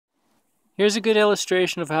Here's a good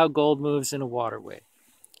illustration of how gold moves in a waterway.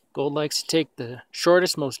 Gold likes to take the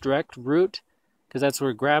shortest, most direct route because that's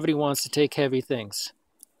where gravity wants to take heavy things.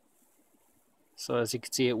 So as you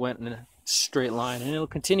can see, it went in a straight line, and it'll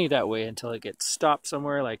continue that way until it gets stopped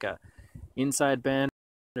somewhere like a inside bend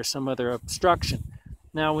or some other obstruction.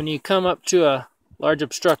 Now when you come up to a large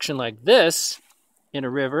obstruction like this in a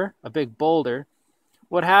river, a big boulder,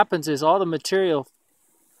 what happens is all the material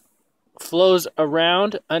flows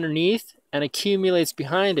around underneath and accumulates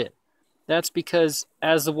behind it. That's because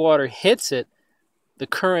as the water hits it, the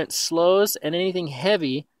current slows and anything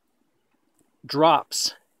heavy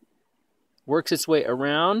drops, works its way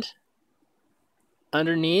around,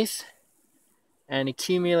 underneath, and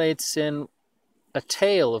accumulates in a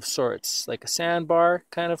tail of sorts, like a sandbar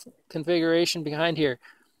kind of configuration behind here.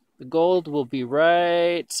 The gold will be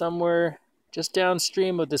right somewhere just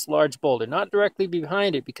downstream of this large boulder, not directly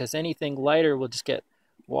behind it because anything lighter will just get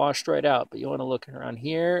washed right out, but you want to look around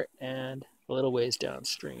here and a little ways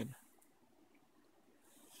downstream.